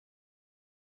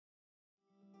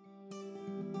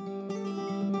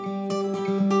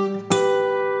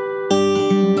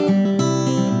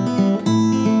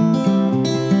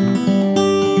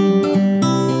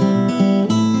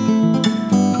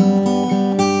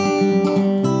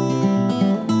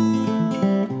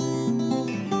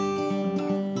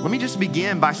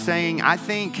begin by saying, I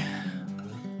think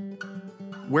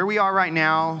where we are right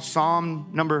now, Psalm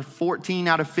number 14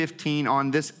 out of 15 on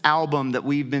this album that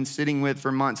we've been sitting with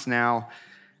for months now,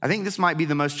 I think this might be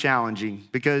the most challenging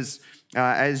because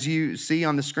as you see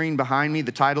on the screen behind me,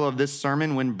 the title of this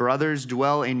sermon, When Brothers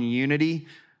Dwell in Unity,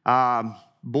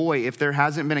 boy, if there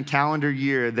hasn't been a calendar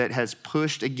year that has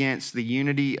pushed against the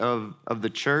unity of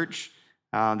the church,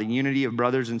 the unity of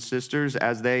brothers and sisters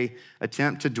as they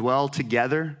attempt to dwell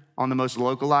together on the most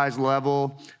localized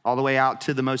level, all the way out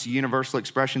to the most universal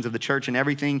expressions of the church and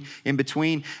everything in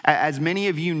between. As many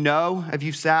of you know, if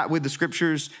you've sat with the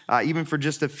scriptures even for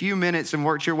just a few minutes and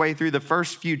worked your way through the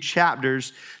first few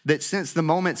chapters, that since the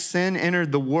moment sin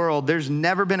entered the world, there's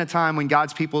never been a time when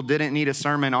God's people didn't need a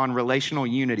sermon on relational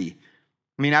unity.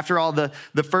 I mean, after all, the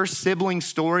first sibling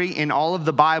story in all of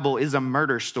the Bible is a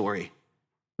murder story.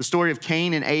 The story of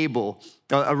Cain and Abel,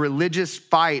 a religious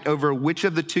fight over which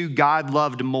of the two God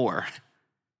loved more,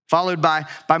 followed by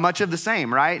much of the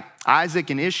same, right?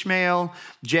 Isaac and Ishmael,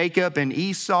 Jacob and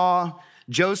Esau,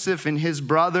 Joseph and his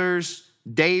brothers,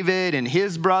 David and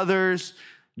his brothers,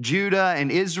 Judah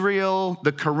and Israel,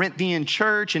 the Corinthian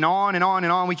church, and on and on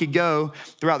and on we could go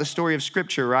throughout the story of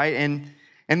Scripture, right?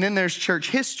 And then there's church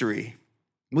history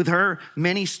with her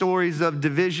many stories of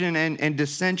division and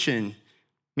dissension.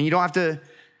 I mean, you don't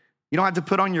have to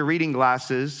put on your reading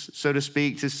glasses, so to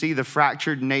speak, to see the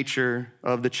fractured nature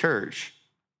of the church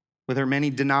with her many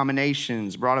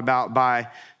denominations brought about by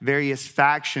various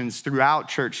factions throughout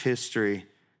church history.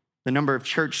 The number of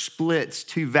church splits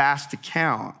too vast to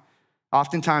count,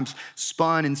 oftentimes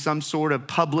spun in some sort of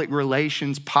public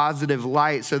relations positive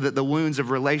light so that the wounds of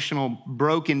relational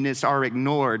brokenness are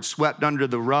ignored, swept under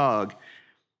the rug.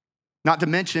 Not to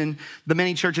mention the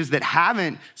many churches that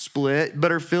haven't split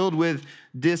but are filled with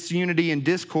disunity and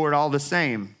discord all the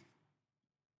same.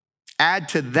 Add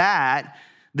to that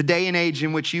the day and age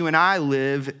in which you and I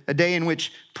live, a day in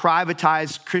which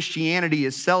privatized Christianity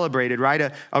is celebrated,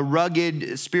 right? A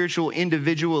rugged spiritual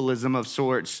individualism of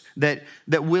sorts that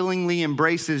willingly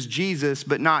embraces Jesus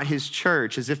but not his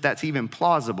church, as if that's even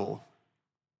plausible.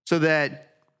 So that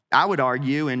I would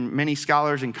argue, and many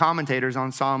scholars and commentators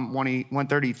on Psalm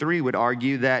 133 would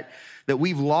argue that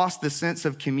we've lost the sense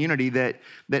of community that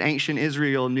ancient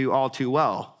Israel knew all too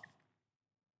well.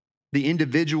 The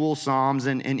individual psalms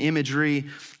and imagery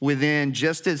within,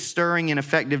 just as stirring and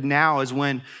effective now as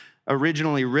when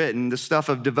originally written, the stuff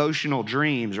of devotional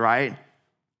dreams, right?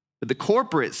 But the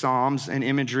corporate psalms and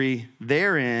imagery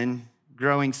therein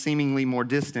growing seemingly more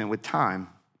distant with time.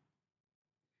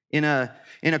 In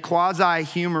a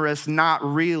quasi-humorous, not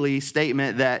really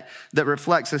statement that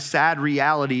reflects a sad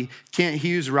reality, Kent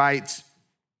Hughes writes,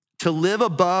 "To live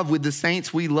above with the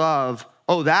saints we love,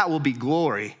 oh, that will be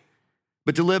glory.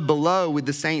 But to live below with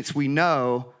the saints we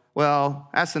know, well,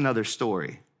 that's another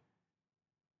story."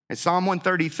 In Psalm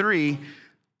 133,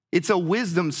 it's a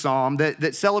wisdom psalm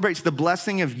that celebrates the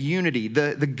blessing of unity,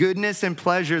 the goodness and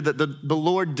pleasure that the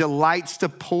Lord delights to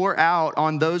pour out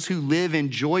on those who live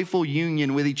in joyful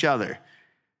union with each other.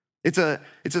 It's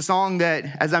a song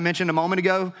that, as I mentioned a moment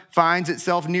ago, finds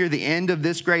itself near the end of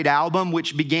this great album,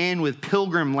 which began with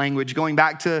pilgrim language going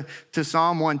back to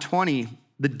Psalm 120,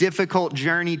 the difficult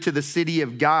journey to the city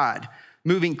of God,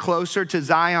 moving closer to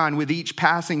Zion with each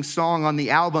passing song on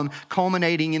the album,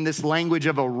 culminating in this language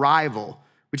of arrival,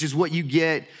 which is what you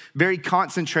get very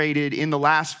concentrated in the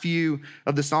last few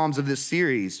of the Psalms of this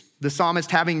series. The psalmist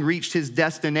having reached his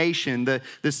destination,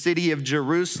 the city of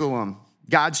Jerusalem,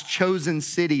 God's chosen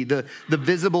city, the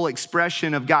visible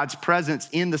expression of God's presence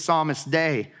in the psalmist's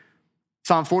day.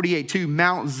 Psalm 48:2,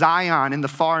 Mount Zion in the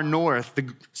far north,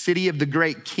 the city of the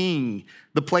great king,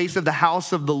 the place of the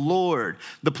house of the Lord,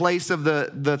 the place of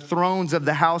the thrones of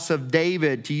the house of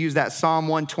David, to use that Psalm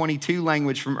 122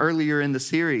 language from earlier in the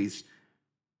series.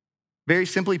 Very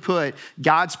simply put,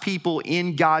 God's people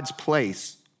in God's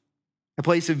place, a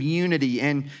place of unity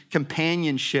and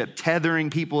companionship, tethering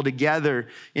people together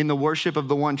in the worship of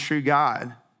the one true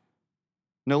God.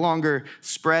 No longer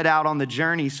spread out on the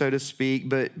journey, so to speak,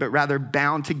 but rather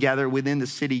bound together within the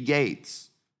city gates.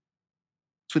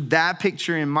 It's with that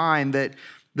picture in mind that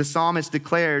the psalmist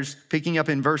declares, picking up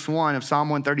in verse 1 of Psalm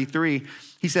 133,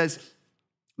 he says,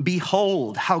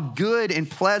 "Behold, how good and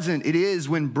pleasant it is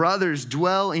when brothers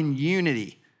dwell in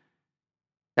unity."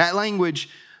 That language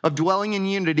of dwelling in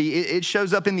unity, it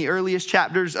shows up in the earliest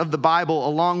chapters of the Bible,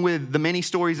 along with the many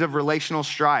stories of relational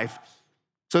strife.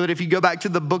 So that if you go back to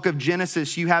the book of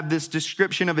Genesis, you have this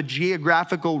description of a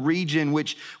geographical region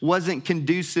which wasn't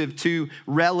conducive to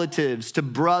relatives, to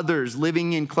brothers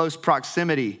living in close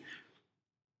proximity.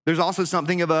 There's also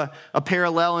something of a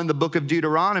parallel in the book of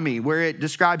Deuteronomy where it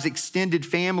describes extended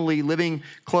family living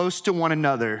close to one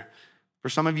another. For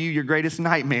some of you, your greatest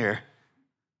nightmare.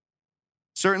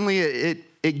 Certainly,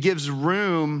 it gives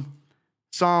room,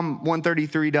 Psalm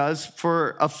 133 does,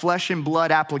 for a flesh and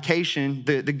blood application,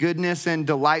 the goodness and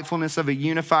delightfulness of a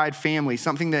unified family,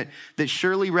 something that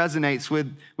surely resonates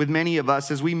with many of us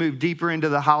as we move deeper into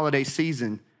the holiday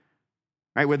season.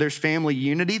 Right? Where there's family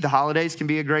unity, the holidays can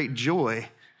be a great joy.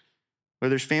 Where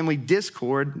there's family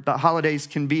discord, the holidays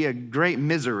can be a great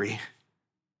misery.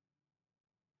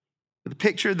 But the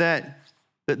picture that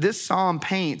this psalm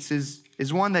paints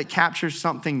is one that captures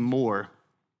something more.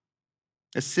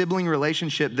 A sibling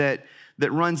relationship that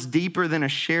runs deeper than a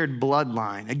shared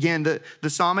bloodline. Again, the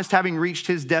psalmist having reached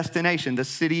his destination, the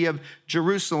city of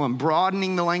Jerusalem,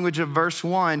 broadening the language of verse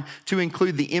 1 to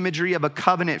include the imagery of a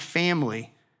covenant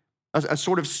family, a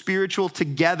sort of spiritual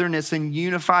togetherness and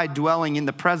unified dwelling in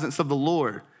the presence of the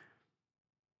Lord.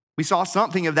 We saw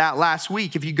something of that last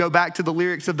week. If you go back to the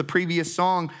lyrics of the previous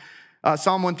song,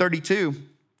 Psalm 132,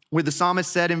 where the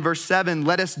psalmist said in verse 7,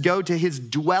 "Let us go to his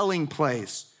dwelling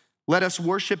place. Let us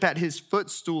worship at his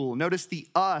footstool." Notice the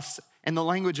us and the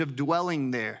language of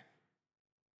dwelling there.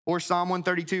 Or Psalm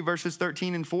 132, verses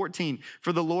 13 and 14,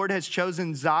 "For the Lord has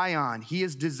chosen Zion. He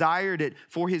has desired it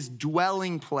for his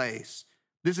dwelling place.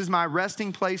 This is my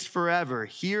resting place forever.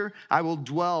 Here I will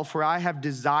dwell, for I have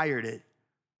desired it."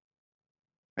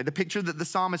 Right, the picture that the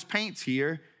psalmist paints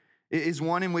here is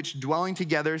one in which dwelling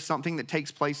together is something that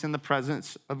takes place in the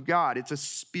presence of God. It's a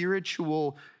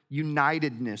spiritual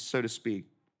unitedness, so to speak.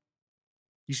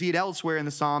 You see it elsewhere in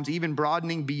the Psalms, even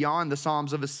broadening beyond the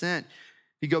Psalms of Ascent.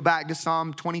 If you go back to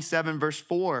Psalm 27, verse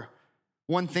 4,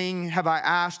 "One thing have I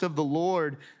asked of the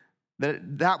Lord,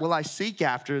 that will I seek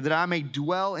after, that I may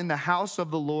dwell in the house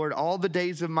of the Lord all the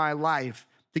days of my life,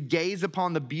 to gaze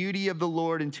upon the beauty of the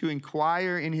Lord and to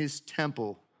inquire in his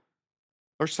temple."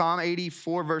 Or Psalm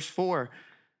 84, verse 4,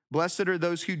 "Blessed are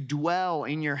those who dwell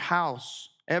in your house,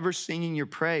 ever singing your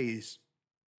praise."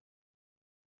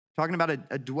 Talking about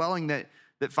a dwelling that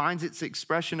finds its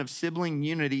expression of sibling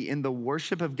unity in the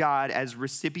worship of God as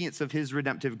recipients of his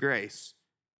redemptive grace,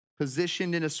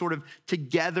 positioned in a sort of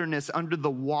togetherness under the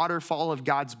waterfall of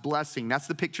God's blessing. That's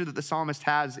the picture that the psalmist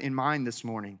has in mind this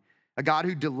morning. A God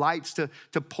who delights to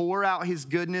pour out his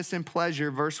goodness and pleasure,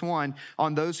 verse 1,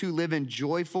 on those who live in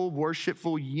joyful,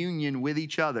 worshipful union with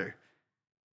each other.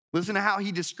 Listen to how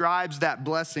he describes that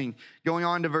blessing. Going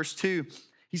on to verse 2,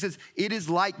 he says, "It is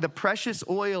like the precious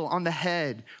oil on the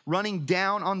head, running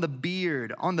down on the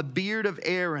beard of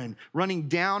Aaron, running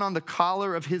down on the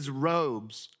collar of his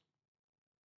robes."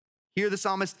 Here the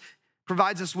psalmist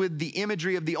provides us with the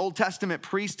imagery of the Old Testament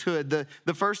priesthood,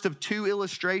 the first of two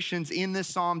illustrations in this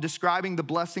psalm describing the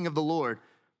blessing of the Lord.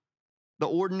 The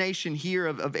ordination here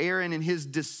of Aaron and his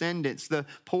descendants, the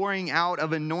pouring out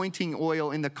of anointing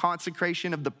oil in the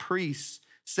consecration of the priests,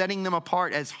 setting them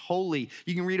apart as holy.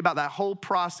 You can read about that whole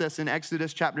process in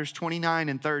Exodus chapters 29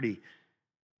 and 30.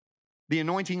 The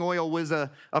anointing oil was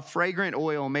a fragrant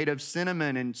oil made of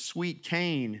cinnamon and sweet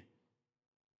cane.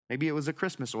 Maybe it was a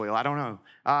Christmas oil, I don't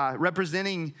know.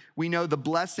 Representing, we know, the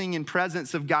blessing and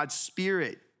presence of God's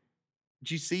Spirit that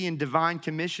you see in divine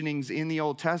commissionings in the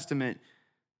Old Testament.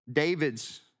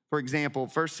 David's, for example,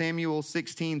 1 Samuel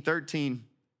 16:13,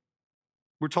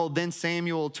 we're told, "Then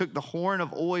Samuel took the horn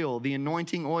of oil, the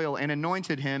anointing oil, and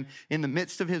anointed him in the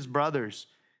midst of his brothers.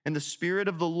 And the Spirit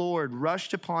of the Lord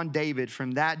rushed upon David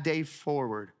from that day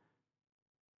forward."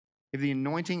 If the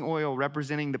anointing oil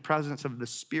representing the presence of the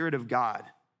Spirit of God,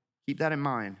 keep that in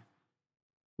mind.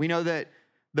 We know that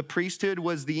the priesthood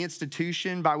was the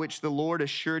institution by which the Lord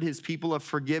assured his people of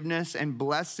forgiveness and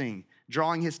blessing,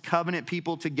 drawing his covenant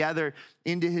people together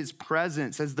into his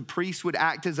presence as the priest would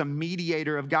act as a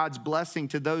mediator of God's blessing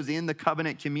to those in the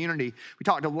covenant community. We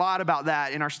talked a lot about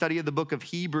that in our study of the book of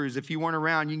Hebrews. If you weren't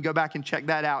around, you can go back and check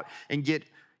that out and get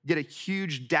a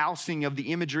huge dousing of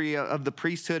the imagery of the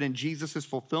priesthood and Jesus'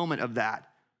 fulfillment of that.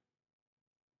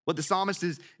 What the psalmist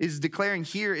is declaring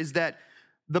here is that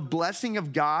the blessing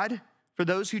of God for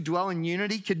those who dwell in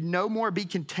unity could no more be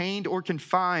contained or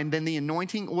confined than the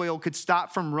anointing oil could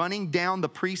stop from running down the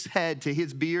priest's head to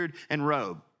his beard and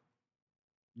robe.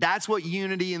 That's what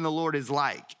unity in the Lord is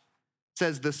like,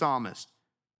 says the psalmist.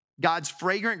 God's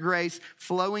fragrant grace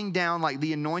flowing down like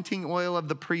the anointing oil of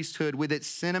the priesthood with its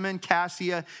cinnamon,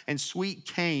 cassia, and sweet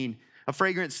cane, a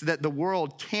fragrance that the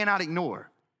world cannot ignore.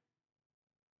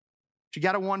 But you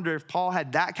got to wonder if Paul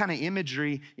had that kind of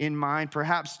imagery in mind,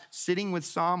 perhaps sitting with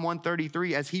Psalm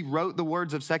 133 as he wrote the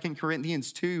words of 2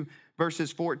 Corinthians 2,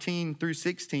 verses 14 through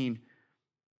 16,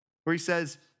 where he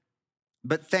says,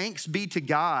 "But thanks be to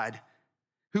God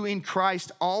who in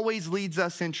Christ always leads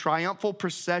us in triumphal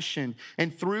procession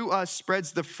and through us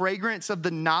spreads the fragrance of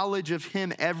the knowledge of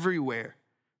him everywhere.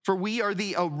 For we are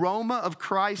the aroma of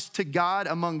Christ to God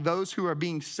among those who are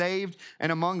being saved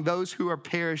and among those who are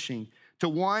perishing. To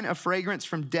one, a fragrance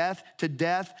from death, to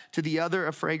the other,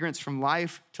 a fragrance from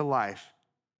life to life.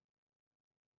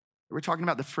 We're talking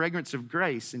about the fragrance of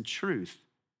grace and truth,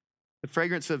 the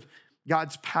fragrance of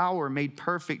God's power made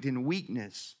perfect in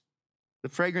weakness, the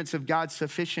fragrance of God's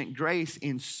sufficient grace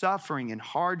in suffering and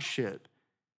hardship,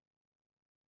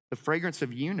 the fragrance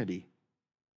of unity.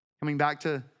 Coming back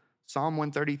to Psalm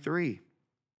 133,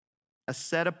 a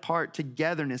set apart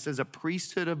togetherness as a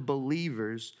priesthood of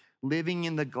believers living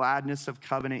in the gladness of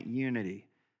covenant unity.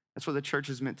 That's what the church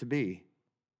is meant to be.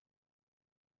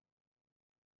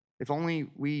 If only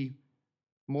we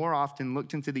more often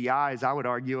looked into the eyes, I would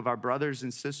argue, of our brothers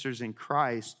and sisters in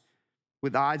Christ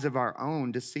with eyes of our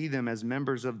own to see them as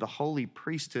members of the holy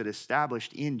priesthood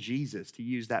established in Jesus, to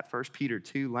use that 1 Peter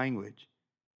 2 language.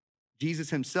 Jesus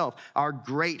himself, our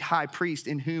great high priest,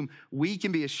 in whom we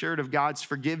can be assured of God's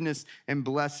forgiveness and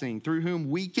blessing, through whom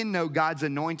we can know God's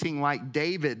anointing like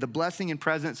David, the blessing and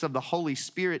presence of the Holy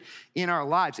Spirit in our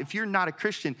lives. If you're not a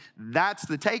Christian, that's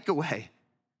the takeaway,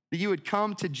 that you would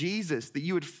come to Jesus, that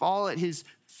you would fall at his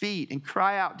feet and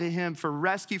cry out to him for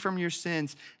rescue from your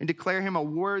sins and declare him a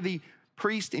worthy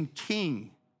priest and king,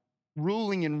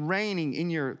 ruling and reigning in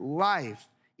your life,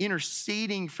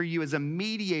 interceding for you as a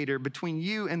mediator between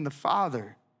you and the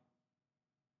Father.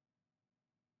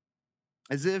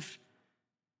 As if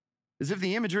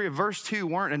the imagery of verse 2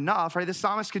 weren't enough, right? The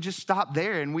psalmist could just stop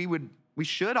there and we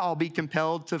should all be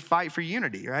compelled to fight for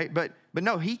unity, right? But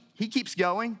no, he keeps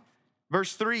going.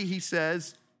 Verse 3, he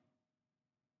says,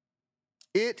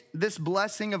 this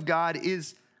blessing of God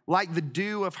is like the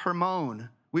dew of Hermon,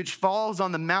 which falls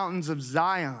on the mountains of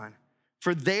Zion.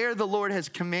 For there the Lord has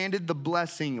commanded the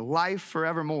blessing, life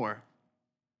forevermore.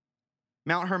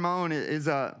 Mount Hermon is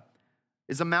a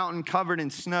mountain covered in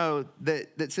snow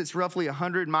that sits roughly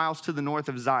 100 miles to the north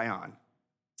of Zion.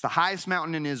 It's the highest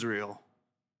mountain in Israel.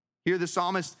 Here the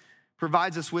psalmist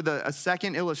provides us with a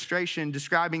second illustration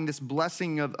describing this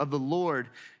blessing of the Lord.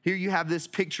 Here you have this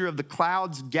picture of the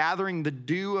clouds gathering the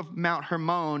dew of Mount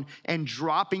Hermon and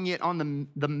dropping it on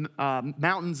the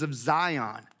mountains of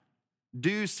Zion.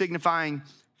 Dew signifying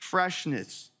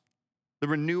freshness, the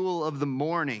renewal of the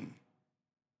morning,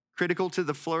 critical to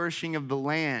the flourishing of the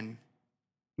land,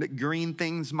 that green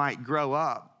things might grow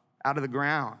up out of the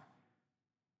ground.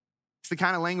 It's the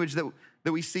kind of language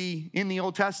that we see in the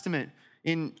Old Testament.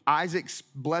 In Isaac's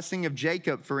blessing of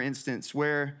Jacob, for instance,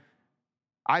 where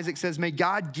Isaac says, may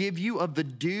God give you of the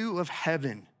dew of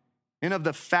heaven and of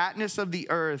the fatness of the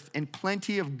earth and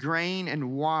plenty of grain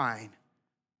and wine.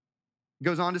 It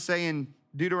goes on to say in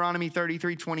Deuteronomy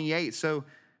 33:28,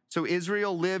 so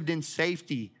Israel lived in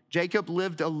safety. Jacob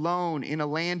lived alone in a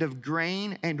land of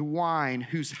grain and wine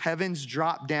whose heavens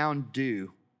dropped down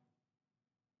dew.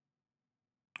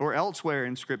 Or elsewhere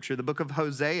in Scripture, the book of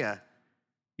Hosea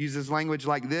uses language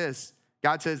like this.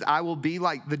 God says, I will be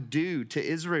like the dew to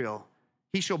Israel.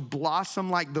 He shall blossom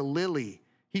like the lily.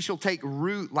 He shall take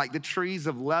root like the trees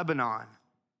of Lebanon.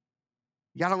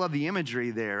 You gotta love the imagery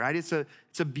there, right? It's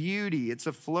a beauty, it's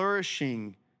a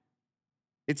flourishing,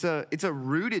 it's a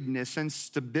rootedness and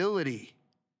stability.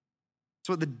 It's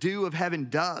what the dew of heaven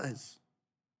does.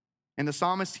 And the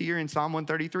psalmist here in Psalm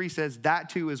 133 says that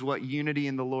too is what unity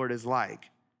in the Lord is like.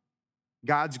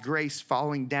 God's grace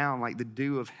falling down like the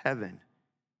dew of heaven,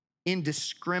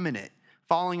 indiscriminate,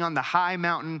 falling on the high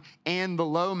mountain and the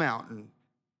low mountain.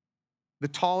 The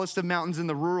tallest of mountains in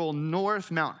the rural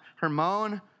north, Mount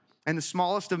Hermon, and the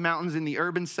smallest of mountains in the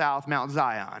urban south, Mount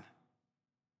Zion.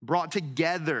 Brought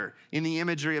together in the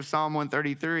imagery of Psalm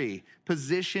 133,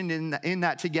 positioned in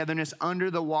that togetherness under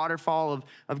the waterfall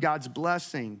of God's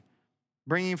blessing,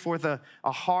 bringing forth a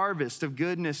harvest of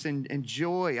goodness and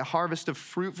joy, a harvest of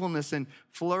fruitfulness and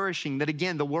flourishing that,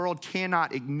 again, the world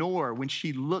cannot ignore when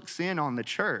she looks in on the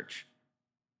church.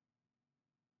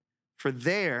 For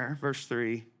there, verse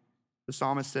 3, the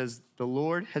psalmist says, the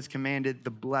Lord has commanded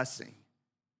the blessing.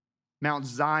 Mount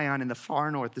Zion in the far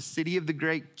north, the city of the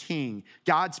great king,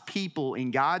 God's people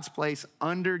in God's place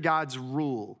under God's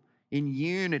rule, in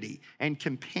unity and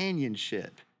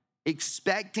companionship,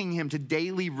 expecting him to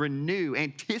daily renew,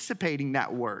 anticipating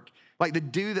that work, like the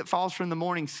dew that falls from the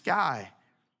morning sky.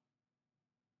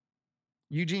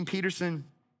 Eugene Peterson,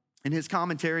 in his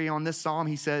commentary on this psalm,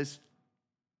 he says,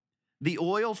 the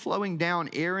oil flowing down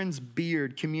Aaron's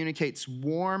beard communicates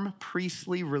warm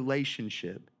priestly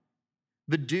relationship.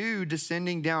 The dew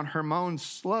descending down Hermon's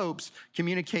slopes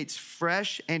communicates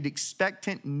fresh and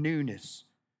expectant newness.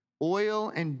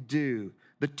 Oil and dew,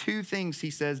 the two things, he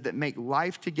says, that make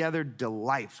life together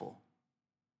delightful.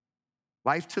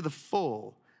 Life to the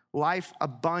full, life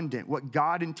abundant, what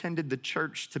God intended the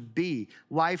church to be,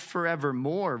 life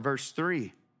forevermore, verse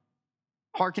 3.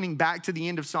 Hearkening back to the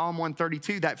end of Psalm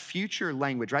 132, that future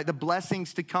language, right? The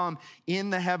blessings to come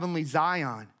in the heavenly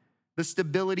Zion, the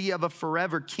stability of a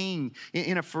forever king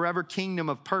in a forever kingdom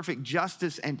of perfect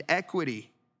justice and equity,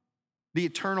 the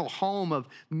eternal home of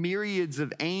myriads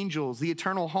of angels, the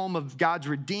eternal home of God's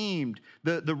redeemed,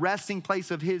 the resting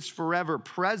place of his forever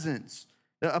presence,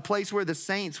 a place where the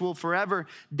saints will forever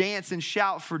dance and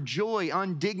shout for joy,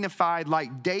 undignified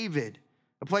like David,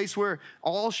 a place where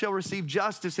all shall receive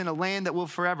justice in a land that will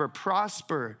forever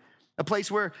prosper, a place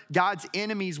where God's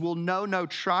enemies will know no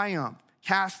triumph,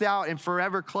 cast out and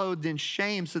forever clothed in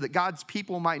shame so that God's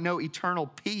people might know eternal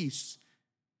peace,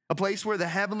 a place where the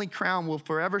heavenly crown will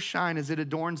forever shine as it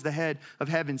adorns the head of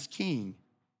heaven's king,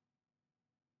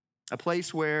 a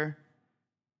place where,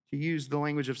 to use the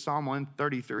language of Psalm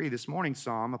 133, this morning's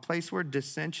psalm, a place where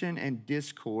dissension and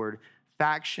discord,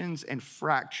 factions and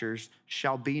fractures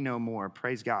shall be no more.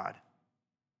 Praise God.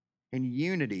 And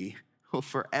unity will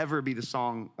forever be the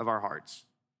song of our hearts.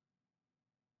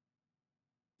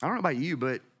 I don't know about you,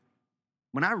 but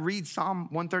when I read Psalm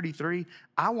 133,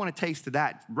 I want a taste of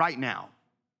that right now.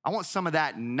 I want some of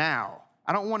that now.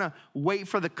 I don't want to wait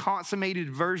for the consummated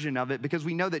version of it because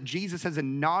we know that Jesus has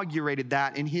inaugurated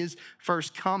that in his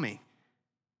first coming.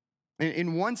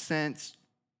 In one sense,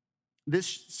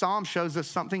 this psalm shows us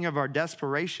something of our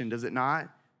desperation, does it not?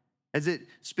 As it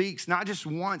speaks not just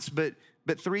once, but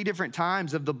three different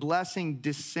times of the blessing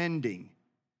descending,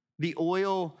 the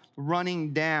oil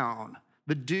running down,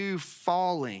 the dew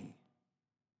falling.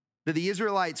 That the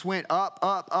Israelites went up,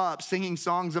 up, up, singing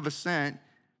songs of ascent,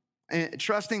 and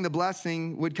trusting the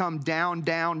blessing would come down,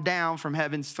 down, down from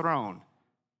heaven's throne.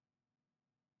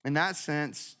 In that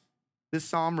sense, this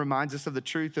psalm reminds us of the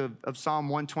truth of Psalm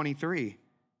 123,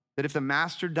 that if the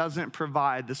master doesn't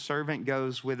provide, the servant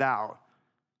goes without.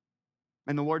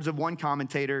 In the words of one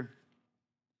commentator,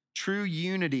 true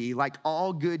unity, like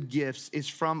all good gifts, is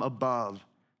from above,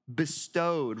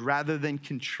 bestowed rather than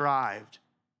contrived,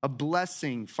 a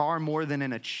blessing far more than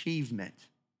an achievement.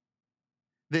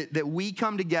 That we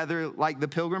come together like the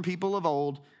pilgrim people of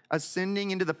old,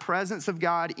 ascending into the presence of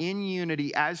God in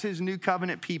unity as his new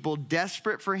covenant people,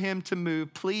 desperate for him to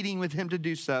move, pleading with him to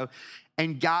do so.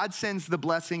 And God sends the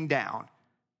blessing down,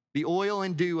 the oil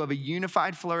and dew of a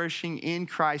unified flourishing in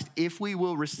Christ, if we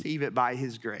will receive it by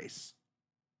his grace.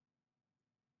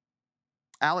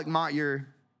 Alec Motyer,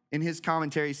 in his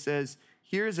commentary, says,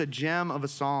 here's a gem of a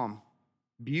psalm,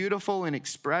 beautiful in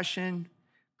expression,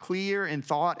 clear in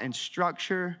thought and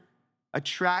structure,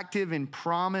 attractive in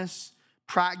promise,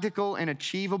 practical and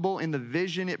achievable in the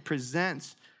vision it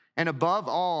presents, and above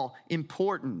all,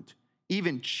 important,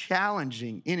 even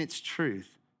challenging in its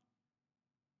truth.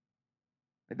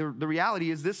 The reality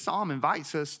is this psalm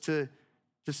invites us to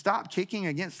stop kicking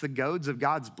against the goads of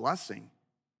God's blessing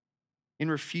in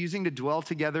refusing to dwell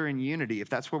together in unity, if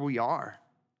that's where we are.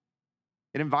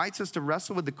 It invites us to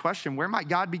wrestle with the question, where might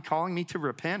God be calling me to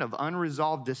repent of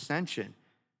unresolved dissension,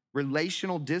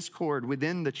 relational discord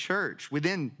within the church,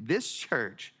 within this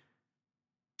church?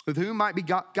 With whom might be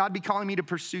God be calling me to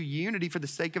pursue unity for the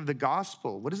sake of the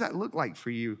gospel? What does that look like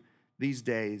for you these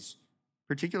days,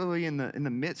 particularly in the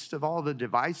midst of all the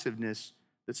divisiveness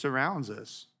that surrounds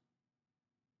us?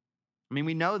 I mean,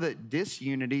 we know that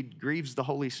disunity grieves the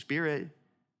Holy Spirit,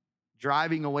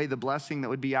 driving away the blessing that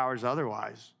would be ours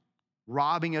otherwise,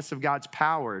 robbing us of God's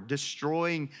power,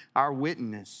 destroying our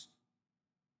witness.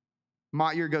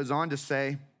 Motyer goes on to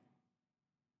say,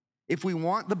 if we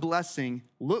want the blessing,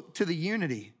 look to the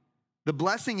unity. The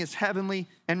blessing is heavenly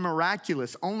and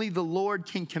miraculous. Only the Lord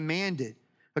can command it.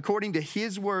 According to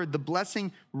his word, the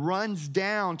blessing runs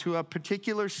down to a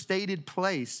particular stated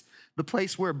place, the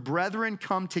place where brethren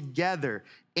come together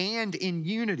and in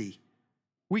unity.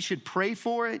 We should pray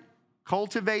for it,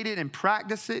 cultivate it, and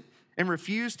practice it, and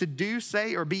refuse to do,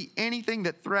 say, or be anything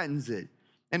that threatens it.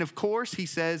 And of course, he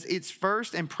says, its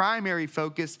first and primary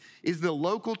focus is the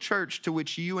local church to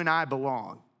which you and I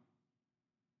belong.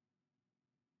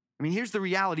 I mean, here's the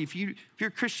reality. If you're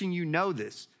a Christian, you know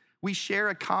this. We share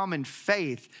a common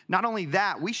faith. Not only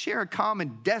that, we share a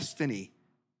common destiny.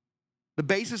 The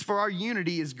basis for our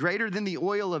unity is greater than the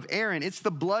oil of Aaron. It's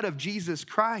the blood of Jesus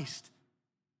Christ.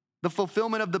 The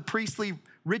fulfillment of the priestly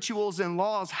rituals and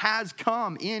laws has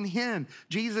come in him.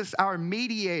 Jesus, our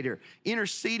mediator,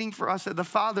 interceding for us at the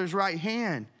Father's right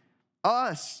hand.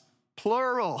 Us,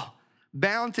 plural,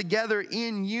 bound together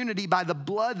in unity by the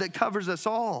blood that covers us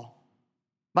all.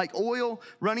 like oil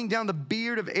running down the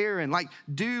beard of Aaron, like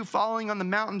dew falling on the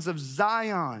mountains of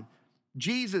Zion.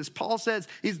 Jesus, Paul says,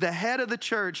 is the head of the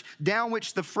church, down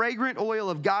which the fragrant oil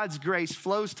of God's grace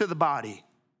flows to the body,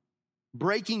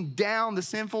 breaking down the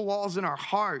sinful walls in our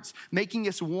hearts, making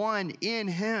us one in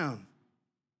him.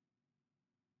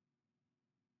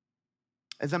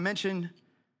 As I mentioned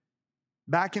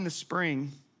back in the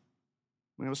spring,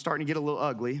 when it was starting to get a little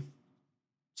ugly,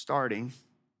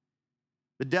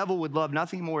 the devil would love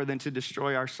nothing more than to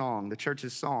destroy our song, the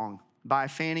church's song, by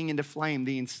fanning into flame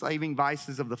the enslaving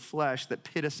vices of the flesh that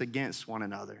pit us against one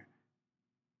another,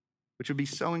 which would be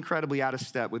so incredibly out of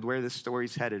step with where this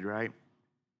story's headed, right?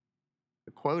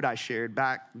 The quote I shared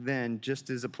back then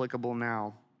just is applicable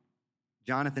now.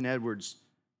 Jonathan Edwards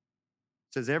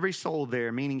says, every soul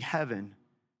there, meaning heaven,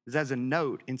 is as a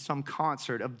note in some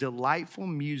concert of delightful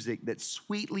music that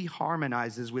sweetly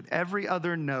harmonizes with every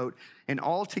other note and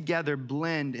all together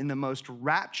blend in the most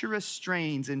rapturous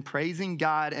strains in praising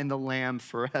God and the Lamb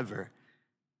forever.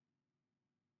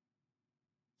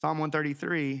 Psalm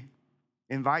 133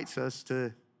 invites us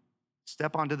to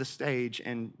step onto the stage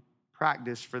and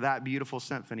practice for that beautiful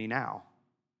symphony now,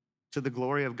 to the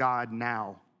glory of God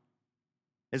now.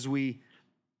 As we,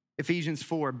 Ephesians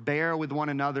 4, bear with one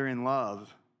another in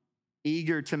love,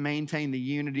 eager to maintain the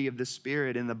unity of the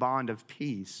Spirit in the bond of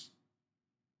peace.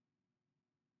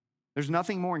 There's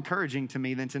nothing more encouraging to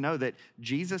me than to know that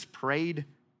Jesus prayed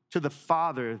to the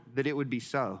Father that it would be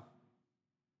so.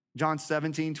 John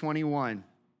 17:21,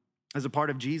 as a part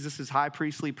of Jesus' high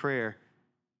priestly prayer,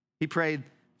 he prayed,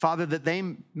 Father, that they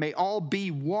may all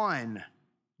be one,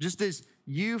 just as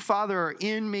you, Father, are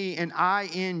in me and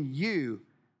I in you.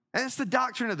 That's the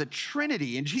doctrine of the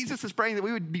Trinity. And Jesus is praying that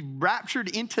we would be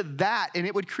raptured into that, and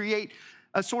it would create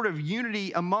a sort of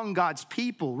unity among God's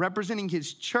people, representing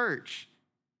his church.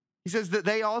 He says that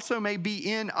they also may be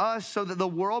in us so that the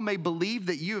world may believe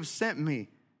that you have sent me.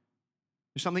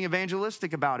 There's something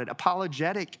evangelistic about it,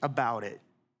 apologetic about it,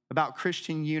 about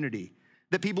Christian unity.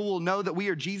 That people will know that we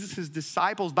are Jesus'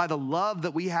 disciples by the love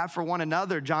that we have for one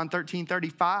another, John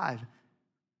 13:35.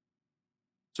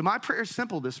 So my prayer is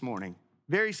simple this morning.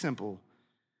 Very simple.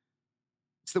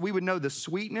 It's that we would know the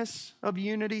sweetness of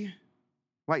unity,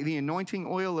 like the anointing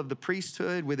oil of the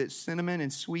priesthood with its cinnamon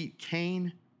and sweet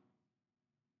cane,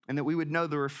 and that we would know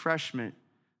the refreshment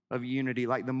of unity,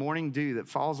 like the morning dew that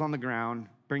falls on the ground,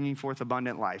 bringing forth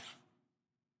abundant life,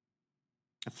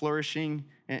 a flourishing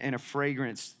and a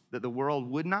fragrance that the world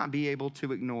would not be able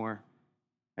to ignore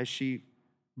as she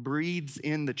breathes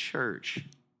in the church.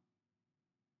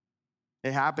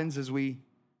 It happens as we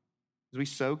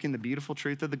soak in the beautiful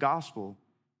truth of the gospel,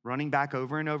 running back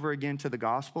over and over again to the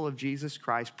gospel of Jesus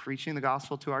Christ, preaching the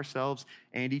gospel to ourselves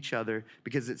and each other,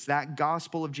 because it's that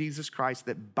gospel of Jesus Christ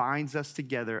that binds us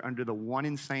together under the one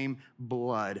and same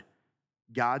blood,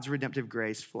 God's redemptive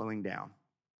grace flowing down.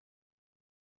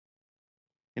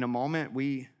 In a moment,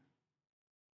 we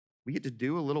get to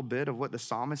do a little bit of what the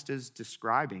psalmist is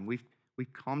describing. We've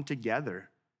come together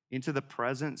into the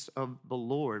presence of the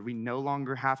Lord. We no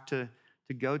longer have to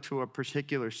go to a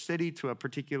particular city, to a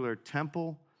particular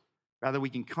temple. Rather, we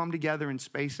can come together in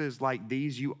spaces like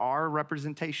these. You are a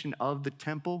representation of the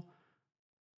temple.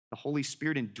 The Holy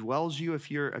Spirit indwells you if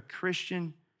you're a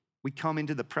Christian. We come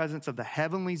into the presence of the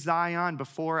heavenly Zion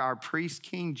before our priest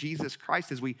king, Jesus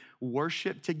Christ, as we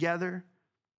worship together.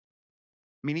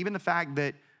 I mean, even the fact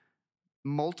that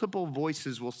multiple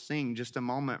voices will sing just a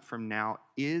moment from now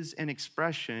is an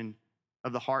expression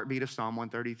of the heartbeat of Psalm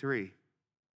 133.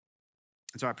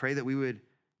 And so I pray that we would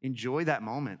enjoy that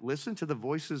moment. Listen to the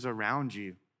voices around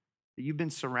you, that you've been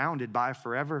surrounded by a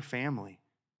forever family.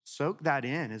 Soak that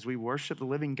in as we worship the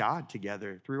living God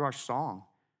together through our song.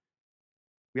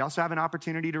 We also have an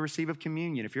opportunity to receive of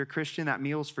communion. If you're a Christian, that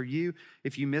meal's for you.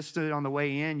 If you missed it on the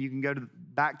way in, you can go to the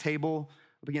back table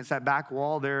up against that back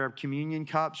wall. There are communion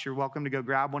cups. You're welcome to go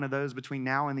grab one of those between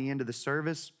now and the end of the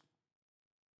service.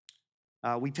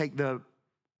 We take the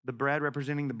bread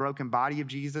representing the broken body of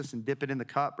Jesus and dip it in the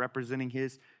cup representing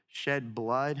his shed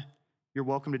blood. You're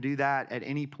welcome to do that at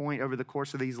any point over the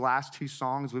course of these last two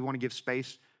songs. We want to give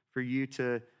space for you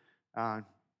to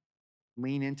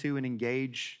lean into and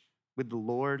engage with the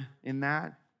Lord in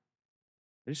that.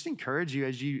 I just encourage you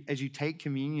as you take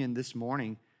communion this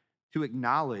morning to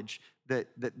acknowledge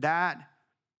that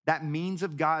means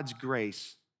of God's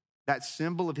grace, that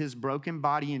symbol of his broken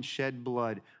body and shed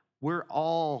blood, we're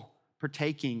all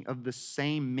partaking of the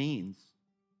same means,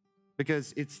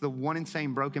 because it's the one and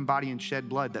same broken body and shed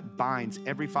blood that binds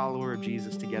every follower of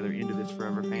Jesus together into this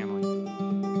forever family.